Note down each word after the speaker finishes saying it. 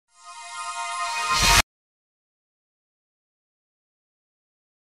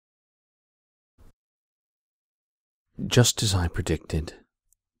Just as I predicted,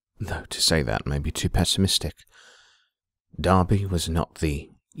 though to say that may be too pessimistic, Darby was not the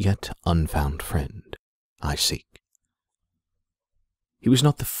yet unfound friend I seek. He was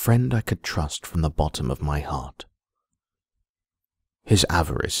not the friend I could trust from the bottom of my heart. His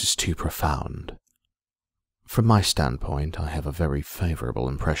avarice is too profound. From my standpoint, I have a very favorable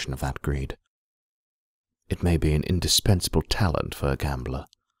impression of that greed. It may be an indispensable talent for a gambler,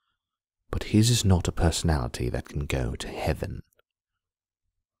 but his is not a personality that can go to heaven.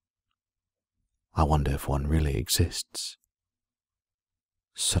 I wonder if one really exists.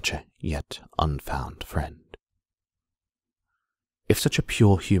 Such a yet unfound friend. If such a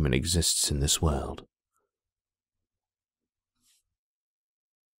pure human exists in this world.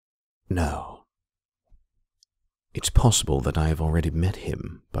 No. It's possible that I have already met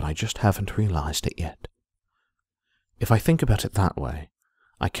him, but I just haven't realized it yet. If I think about it that way,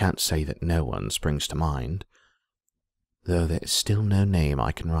 I can't say that no one springs to mind, though there is still no name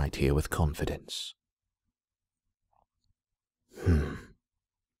I can write here with confidence.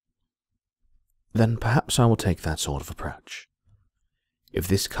 Then perhaps I will take that sort of approach. If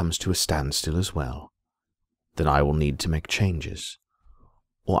this comes to a standstill as well, then I will need to make changes,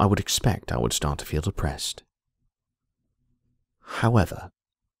 or I would expect I would start to feel depressed. However,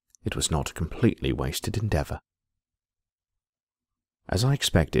 it was not a completely wasted endeavor. As I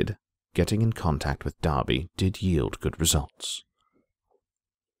expected, getting in contact with Darby did yield good results.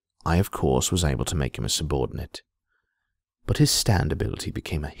 I, of course, was able to make him a subordinate, but his stand ability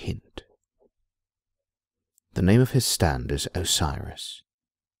became a hint. The name of his stand is Osiris.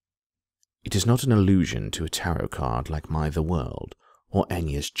 It is not an allusion to a tarot card like My the World or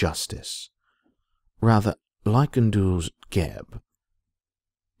Enya's Justice. Rather, like Undul's Geb,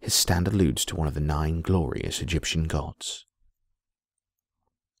 his stand alludes to one of the 9 glorious Egyptian gods.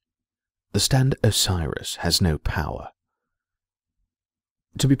 The stand Osiris has no power.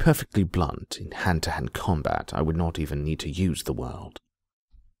 To be perfectly blunt, in hand-to-hand combat I would not even need to use the world.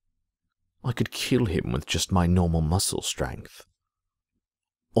 I could kill him with just my normal muscle strength.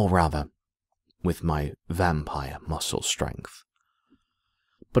 Or rather, with my vampire muscle strength.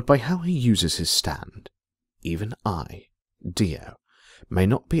 But by how he uses his stand, even I, Dio, may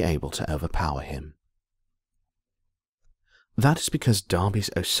not be able to overpower him. That is because Darby's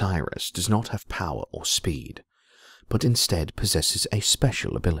Osiris does not have power or speed, but instead possesses a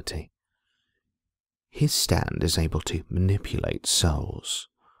special ability. His stand is able to manipulate souls.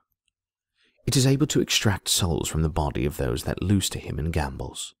 It is able to extract souls from the body of those that lose to him in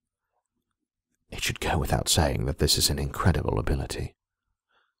gambles. It should go without saying that this is an incredible ability.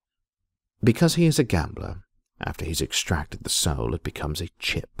 Because he is a gambler, after he's extracted the soul, it becomes a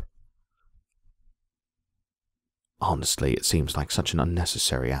chip. Honestly, it seems like such an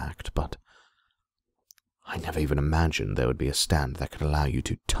unnecessary act, but I never even imagined there would be a stand that could allow you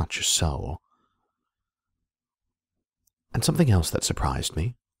to touch a soul. And something else that surprised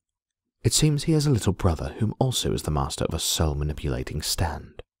me. It seems he has a little brother whom also is the master of a soul-manipulating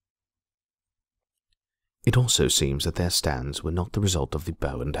stand. It also seems that their stands were not the result of the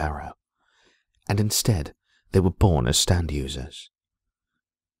bow and arrow, and instead they were born as stand users.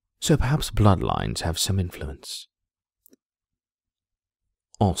 So perhaps bloodlines have some influence.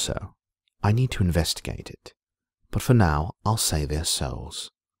 Also, I need to investigate it, but for now I'll say they're souls.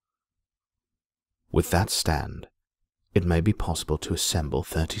 With that stand, it may be possible to assemble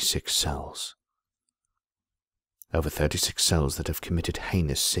 36 souls. Over 36 souls that have committed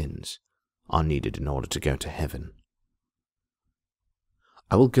heinous sins are needed in order to go to heaven.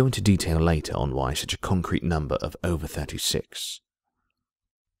 I will go into detail later on why such a concrete number of over 36.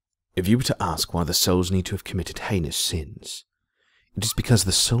 If you were to ask why the souls need to have committed heinous sins, it is because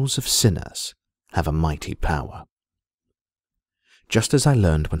the souls of sinners have a mighty power. Just as I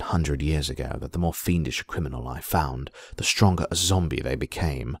learned 100 years ago that the more fiendish a criminal I found, the stronger a zombie they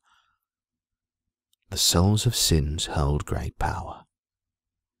became, the souls of sins hold great power.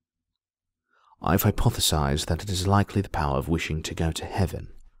 I've hypothesized that it is likely the power of wishing to go to heaven.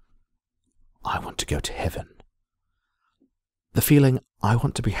 I want to go to heaven. The feeling I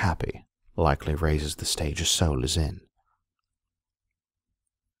want to be happy likely raises the stage a soul is in.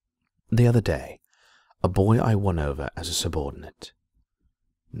 The other day, a boy I won over as a subordinate,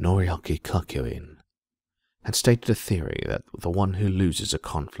 Noriaki Kakyoin, had stated a theory that the one who loses a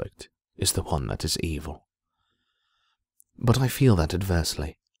conflict is the one that is evil. But I feel that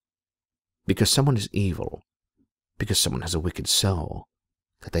adversely. Because someone is evil, because someone has a wicked soul,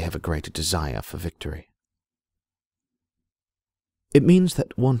 that they have a greater desire for victory. It means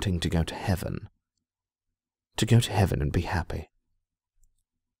that wanting to go to heaven and be happy,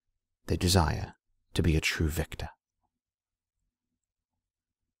 they desire to be a true victor.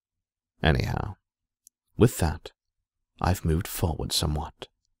 Anyhow, with that, I've moved forward somewhat.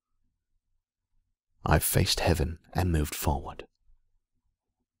 I've faced heaven and moved forward.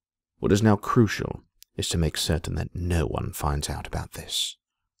 What is now crucial is to make certain that no one finds out about this.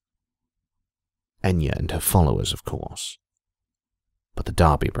 Enya and her followers, of course, but the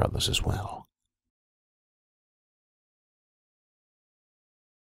Darby brothers as well.